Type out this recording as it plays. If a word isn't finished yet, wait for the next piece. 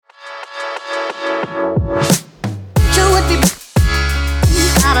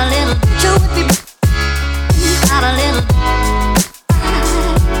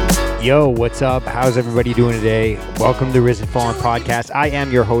Yo, what's up? How's everybody doing today? Welcome to Risen Fallen Podcast. I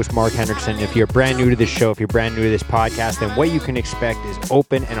am your host, Mark Hendrickson. If you're brand new to this show, if you're brand new to this podcast, then what you can expect is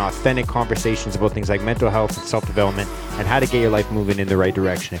open and authentic conversations about things like mental health and self-development and how to get your life moving in the right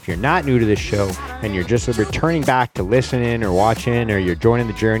direction. If you're not new to this show and you're just returning back to listening or watching or you're joining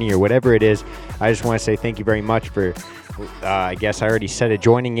the journey or whatever it is, I just want to say thank you very much for I guess I already said it,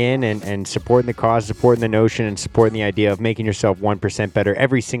 joining in and supporting the cause, supporting the notion, and supporting the idea of making yourself 1% better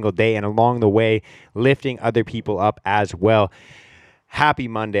every single day, and along the way, lifting other people up as well. Happy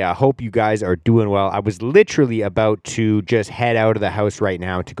Monday. I hope you guys are doing well. I was literally about to just head out of the house right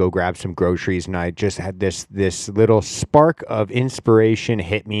now to go grab some groceries, and I just had this little spark of inspiration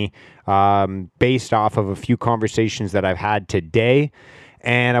hit me based off of a few conversations that I've had today.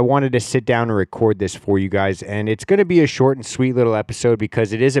 And I wanted to sit down and record this for you guys. And it's going to be a short and sweet little episode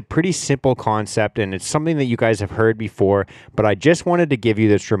because it is a pretty simple concept and it's something that you guys have heard before. But I just wanted to give you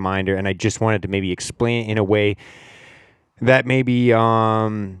this reminder, and I just wanted to maybe explain it in a way that maybe,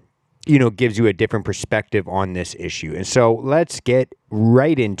 gives you a different perspective on this issue. And so let's get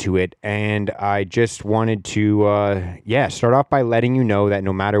right into it. And I just wanted to, start off by letting you know that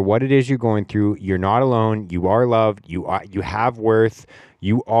no matter what it is you're going through, you're not alone. You are loved. You have worth.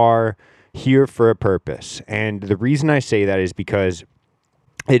 You are here for a purpose. And the reason I say that is because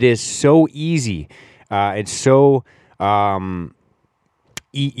it is so easy. It's so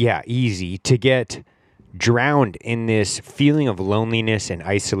easy to get drowned in this feeling of loneliness and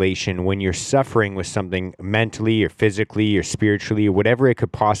isolation when you're suffering with something mentally or physically or spiritually or whatever it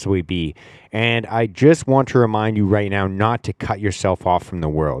could possibly be. And I just want to remind you right now not to cut yourself off from the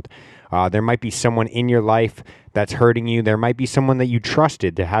world. There might be someone in your life that's hurting you. There might be someone that you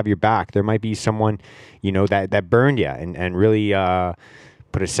trusted to have your back. There might be someone, that burned you and really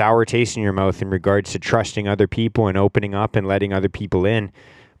put a sour taste in your mouth in regards to trusting other people and opening up and letting other people in.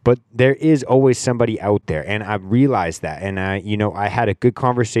 But there is always somebody out there, and I've realized that. And I had a good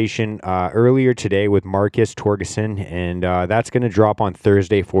conversation earlier today with Marcus Torgerson, and that's going to drop on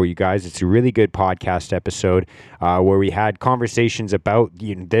Thursday for you guys. It's a really good podcast episode where we had conversations about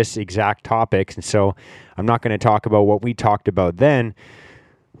this exact topic. And so I'm not going to talk about what we talked about then.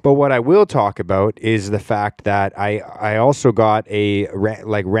 But what I will talk about is the fact that I also got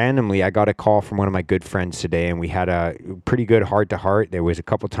randomly, I got a call from one of my good friends today, and we had a pretty good heart-to-heart. There was a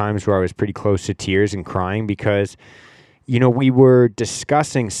couple times where I was pretty close to tears and crying because, we were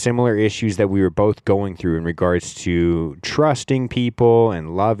discussing similar issues that we were both going through in regards to trusting people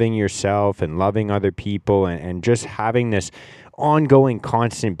and loving yourself and loving other people and just having this ongoing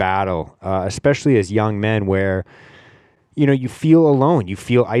constant battle, especially as young men where you feel alone, you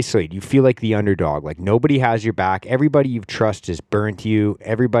feel isolated, you feel like the underdog, like nobody has your back. Everybody you've trusted has burnt you.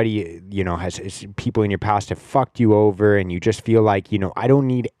 Everybody, has people in your past have fucked you over, and you just feel like, I don't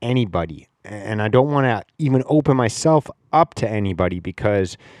need anybody. And I don't want to even open myself up to anybody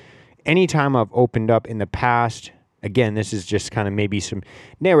because anytime I've opened up in the past, again, this is just kind of maybe some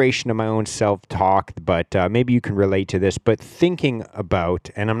narration of my own self-talk, but maybe you can relate to this. But thinking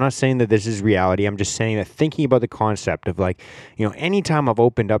about, and I'm not saying that this is reality, I'm just saying that thinking about the concept of anytime I've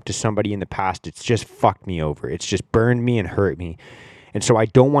opened up to somebody in the past, it's just fucked me over. It's just burned me and hurt me. And so I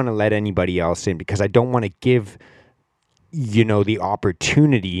don't want to let anybody else in because I don't want to give, the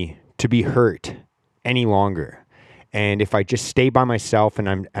opportunity to be hurt any longer. And if I just stay by myself and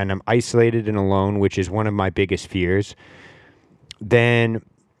I'm isolated and alone, which is one of my biggest fears, then,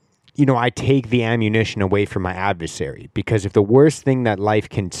 I take the ammunition away from my adversary. Because if the worst thing that life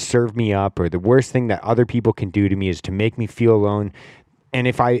can serve me up or the worst thing that other people can do to me is to make me feel alone, and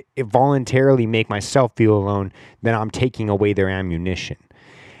if I voluntarily make myself feel alone, then I'm taking away their ammunition.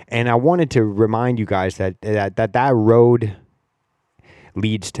 And I wanted to remind you guys that road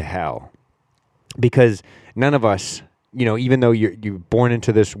leads to hell. Because none of us, even though you're born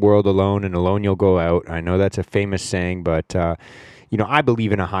into this world alone and alone you'll go out. I know that's a famous saying, but, I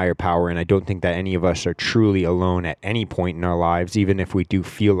believe in a higher power, and I don't think that any of us are truly alone at any point in our lives, even if we do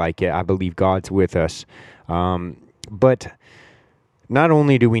feel like it. I believe God's with us. But not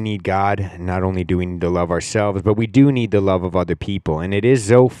only do we need God, not only do we need to love ourselves, but we do need the love of other people. And it is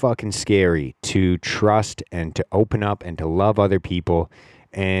so fucking scary to trust and to open up and to love other people.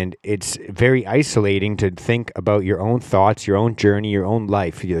 And it's very isolating to think about your own thoughts, your own journey, your own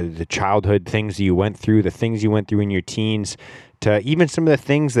life, the childhood things you went through, the things you went through in your teens, to even some of the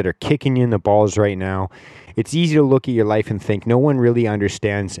things that are kicking you in the balls right now. It's easy to look at your life and think, no one really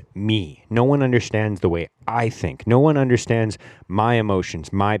understands me. No one understands the way I think. No one understands my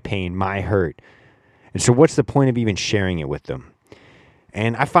emotions, my pain, my hurt. And so what's the point of even sharing it with them?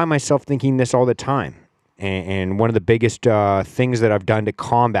 And I find myself thinking this all the time. And one of the biggest things that I've done to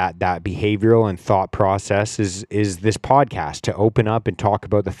combat that behavioral and thought process is this podcast, to open up and talk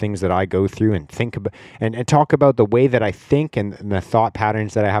about the things that I go through and think about, and talk about the way that I think and the thought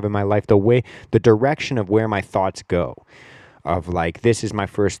patterns that I have in my life, the direction of where my thoughts go. Of like, this is my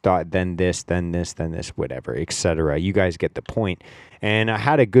first thought, then this, whatever, etc. You guys get the point. And I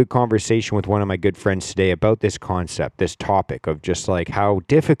had a good conversation with one of my good friends today about this concept, this topic of just like how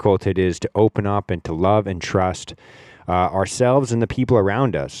difficult it is to open up and to love and trust ourselves and the people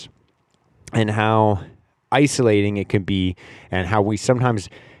around us, and how isolating it can be, and how we sometimes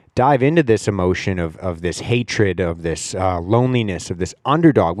dive into this emotion of this hatred, of this loneliness, of this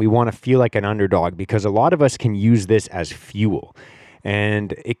underdog. We want to feel like an underdog because a lot of us can use this as fuel.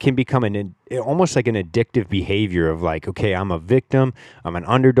 And it can become almost like an addictive behavior of like, okay, I'm a victim, I'm an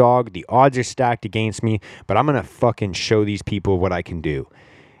underdog, the odds are stacked against me, but I'm going to fucking show these people what I can do.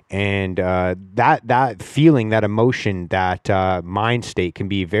 And that feeling, that emotion, that mind state can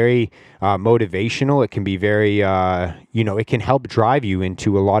be very motivational. It can be very, it can help drive you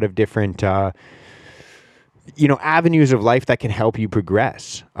into a lot of different, avenues of life that can help you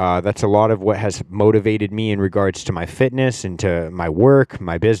progress. That's a lot of what has motivated me in regards to my fitness and to my work,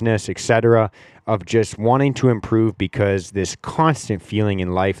 my business, etc., of just wanting to improve, because this constant feeling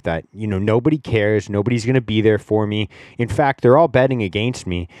in life that, nobody cares, nobody's going to be there for me. In fact, they're all betting against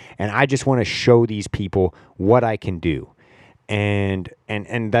me, and I just want to show these people what I can do. And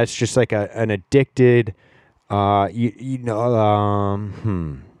that's just like an addicted, a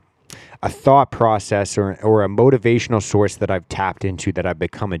thought process or a motivational source that I've tapped into, that I've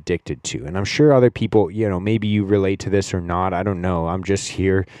become addicted to. And I'm sure other people, maybe you relate to this or not. I don't know. I'm just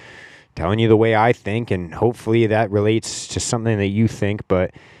here telling you the way I think, and hopefully that relates to something that you think.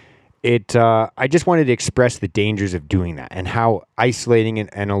 But I just wanted to express the dangers of doing that, and how isolating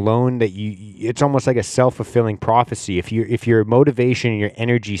and alone that it's almost like a self-fulfilling prophecy. If your motivation and your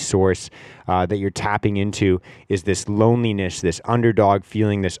energy source that you're tapping into is this loneliness, this underdog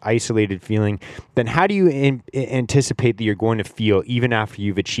feeling, this isolated feeling, then how do you anticipate that you're going to feel even after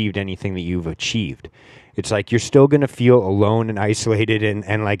you've achieved anything that you've achieved? It's like you're still going to feel alone and isolated,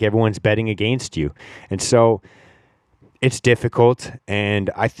 and like everyone's betting against you. And so it's difficult, and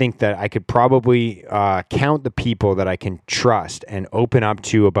I think that I could probably count the people that I can trust and open up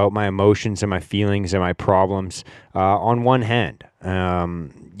to about my emotions and my feelings and my problems on one hand.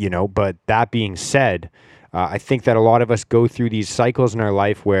 But that being said, I think that a lot of us go through these cycles in our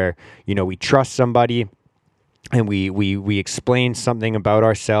life where, we trust somebody and we explain something about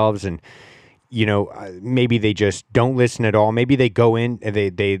ourselves, and maybe they just don't listen at all. Maybe they go in and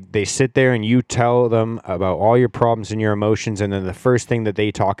they sit there and you tell them about all your problems and your emotions, and then the first thing that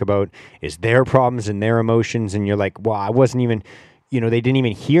they talk about is their problems and their emotions, and you're like, well, I wasn't even, they didn't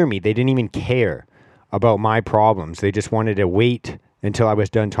even hear me. They didn't even care about my problems. They just wanted to wait until I was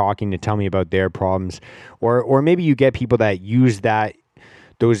done talking to tell me about their problems. Or maybe you get people that use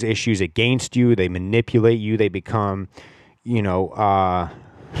those issues against you. They manipulate you. They become,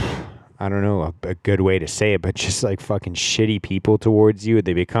 I don't know a good way to say it, but just like fucking shitty people towards you.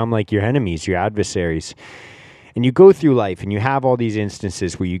 They become like your enemies, your adversaries. And you go through life and you have all these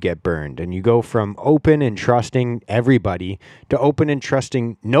instances where you get burned, and you go from open and trusting everybody to open and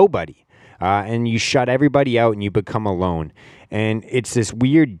trusting nobody. And you shut everybody out and you become alone. And it's this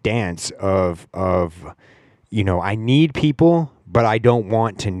weird dance of I need people, but I don't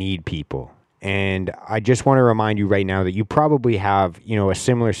want to need people. And I just want to remind you right now that you probably have, a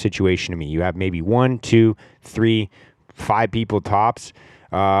similar situation to me. You have maybe 1, 2, 3, 5 people tops.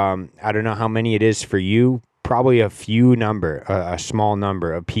 I don't know how many it is for you. Probably a small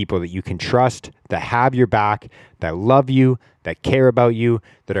number of people that you can trust, that have your back, that love you, that care about you,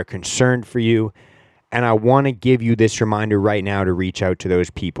 that are concerned for you. And I want to give you this reminder right now to reach out to those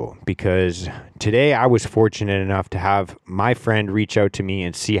people, because today I was fortunate enough to have my friend reach out to me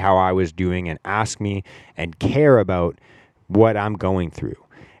and see how I was doing and ask me and care about what I'm going through.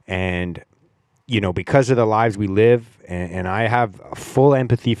 And, because of the lives we live, and I have full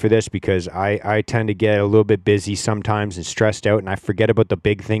empathy for this, because I tend to get a little bit busy sometimes and stressed out, and I forget about the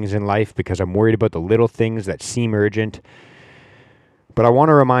big things in life because I'm worried about the little things that seem urgent. But I want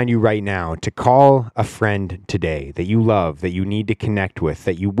to remind you right now to call a friend today that you love, that you need to connect with,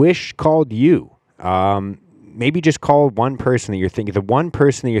 that you wish called you. Maybe just call one person that you're thinking, the one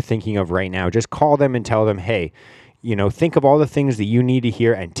person that you're thinking of right now. Just call them and tell them, hey, think of all the things that you need to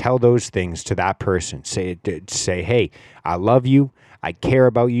hear and tell those things to that person. Say, hey, I love you. I care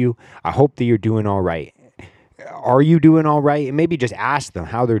about you. I hope that you're doing all right. Are you doing all right? And maybe just ask them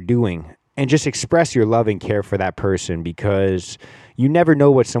how they're doing. and just express your love and care for that person, because you never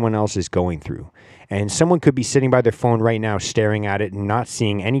know what someone else is going through. And someone could be sitting by their phone right now staring at it and not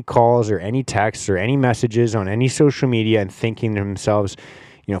seeing any calls or any texts or any messages on any social media and thinking to themselves,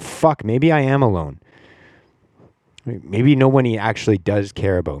 fuck, maybe I am alone. Maybe nobody actually does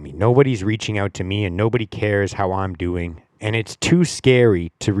care about me. Nobody's reaching out to me and nobody cares how I'm doing. And it's too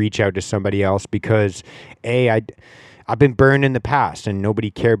scary to reach out to somebody else because, I've been burned in the past and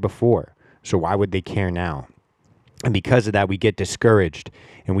nobody cared before. So why would they care now? And because of that, we get discouraged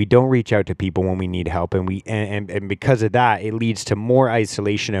and we don't reach out to people when we need help. And because of that, it leads to more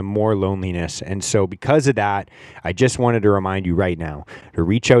isolation and more loneliness. And so because of that, I just wanted to remind you right now to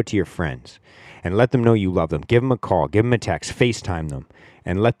reach out to your friends and let them know you love them. Give them a call, give them a text, FaceTime them,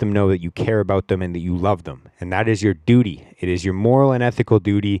 and let them know that you care about them and that you love them. And that is your duty. It is your moral and ethical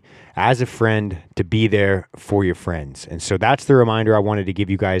duty as a friend to be there for your friends. And so that's the reminder I wanted to give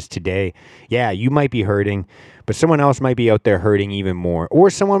you guys today. Yeah, you might be hurting, but someone else might be out there hurting even more. Or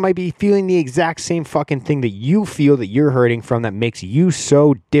someone might be feeling the exact same fucking thing that you feel that you're hurting from, that makes you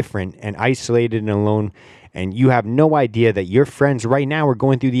so different and isolated and alone. And you have no idea that your friends right now are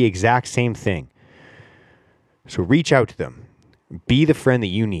going through the exact same thing. So reach out to them. Be the friend that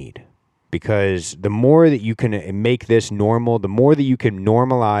you need, because the more that you can make this normal, the more that you can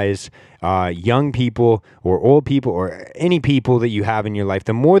normalize young people or old people or any people that you have in your life,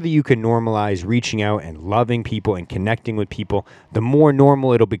 the more that you can normalize reaching out and loving people and connecting with people, the more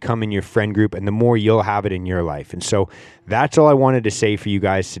normal it'll become in your friend group and the more you'll have it in your life. And so that's all I wanted to say for you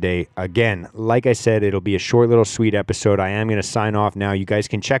guys today. Again, like I said, it'll be a short little sweet episode. I am going to sign off now. You guys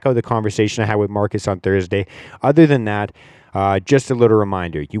can check out the conversation I had with Marcus on Thursday. Other than that, just a little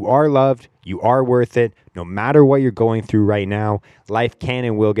reminder, you are loved, you are worth it. No matter what you're going through right now, life can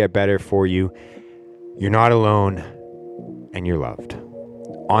and will get better for you. You're not alone, and you're loved.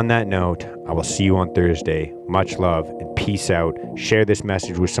 On that note, I will see you on Thursday. Much love and peace out. Share this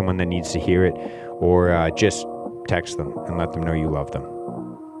message with someone that needs to hear it, or just text them and let them know you love them.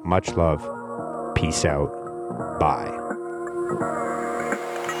 Much love. Peace out. Bye.